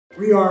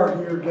We are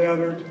here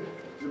gathered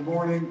this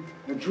morning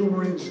at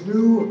TruMarine's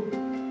new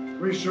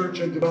Research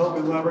and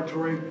Development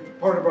Laboratory,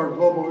 part of our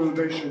Global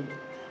Innovation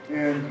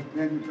and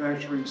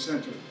Manufacturing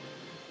Center.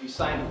 We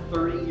signed a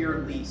 30-year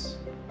lease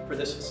for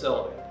this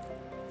facility.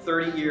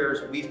 30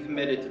 years we've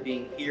committed to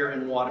being here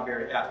in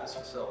Waterbury at this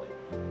facility.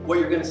 What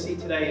you're going to see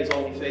today is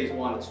only phase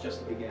one, it's just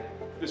the beginning.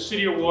 The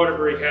city of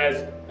Waterbury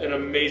has an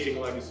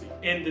amazing legacy,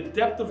 and the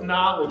depth of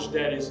knowledge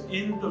that is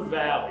in the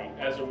valley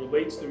as it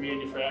relates to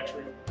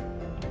manufacturing,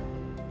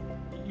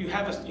 you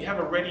have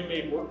a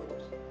ready-made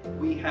workforce.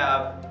 We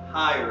have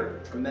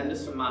hired a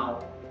tremendous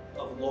amount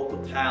of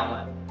local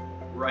talent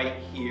right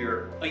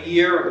here. A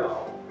year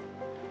ago,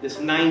 this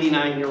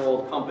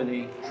 99-year-old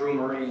company,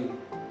 TruMarine,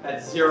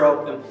 had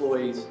 0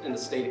 employees in the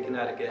state of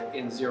Connecticut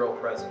and 0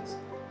 presence.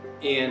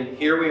 And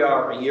here we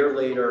are, a year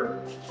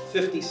later,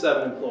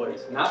 57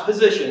 employees, not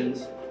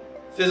positions,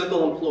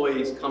 physical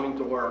employees coming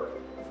to work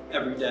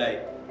every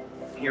day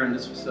here in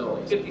this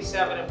facility.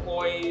 57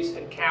 employees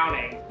and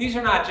counting. These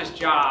are not just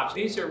jobs,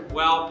 these are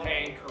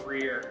well-paying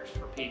careers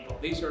for people.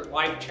 These are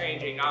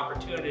life-changing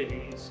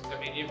opportunities. I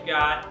mean, you've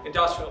got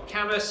industrial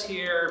chemists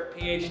here,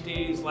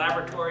 PhDs,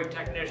 laboratory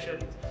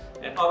technicians,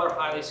 and other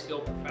highly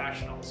skilled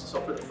professionals.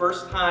 So for the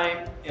first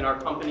time in our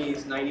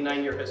company's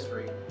 99-year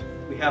history,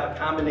 we have a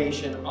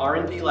combination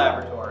R&D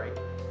laboratory,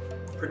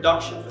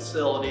 production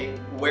facility,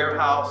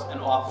 warehouse, and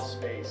office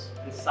space,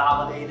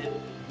 consolidated,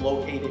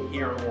 located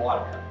here in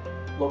Waterbury.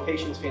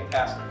 Location's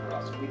fantastic for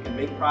us. We can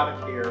make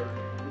product here,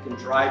 we can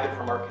drive it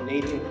from our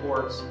Canadian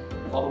ports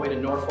all the way to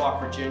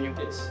Norfolk, Virginia.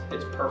 It's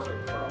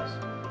perfect for us.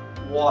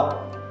 Water.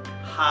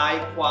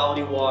 High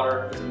quality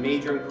water is a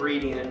major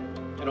ingredient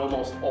in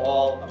almost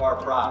all of our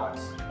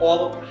products.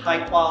 All the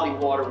high quality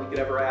water we could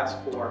ever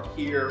ask for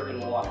here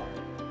in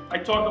Waterbury. I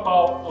talk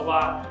about a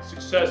lot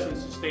success and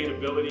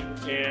sustainability,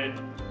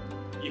 and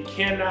you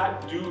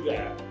cannot do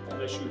that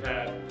unless you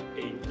have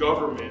a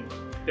government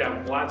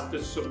that wants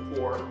to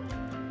support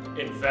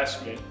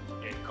investment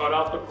and cut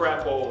out the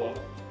crapola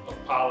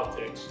of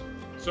politics.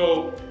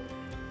 So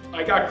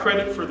I got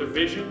credit for the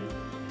vision.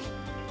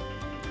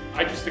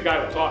 I'm just the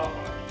guy who talked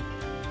about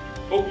it.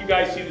 Hope you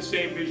guys see the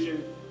same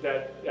vision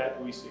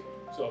that we see.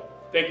 So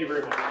thank you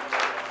very much.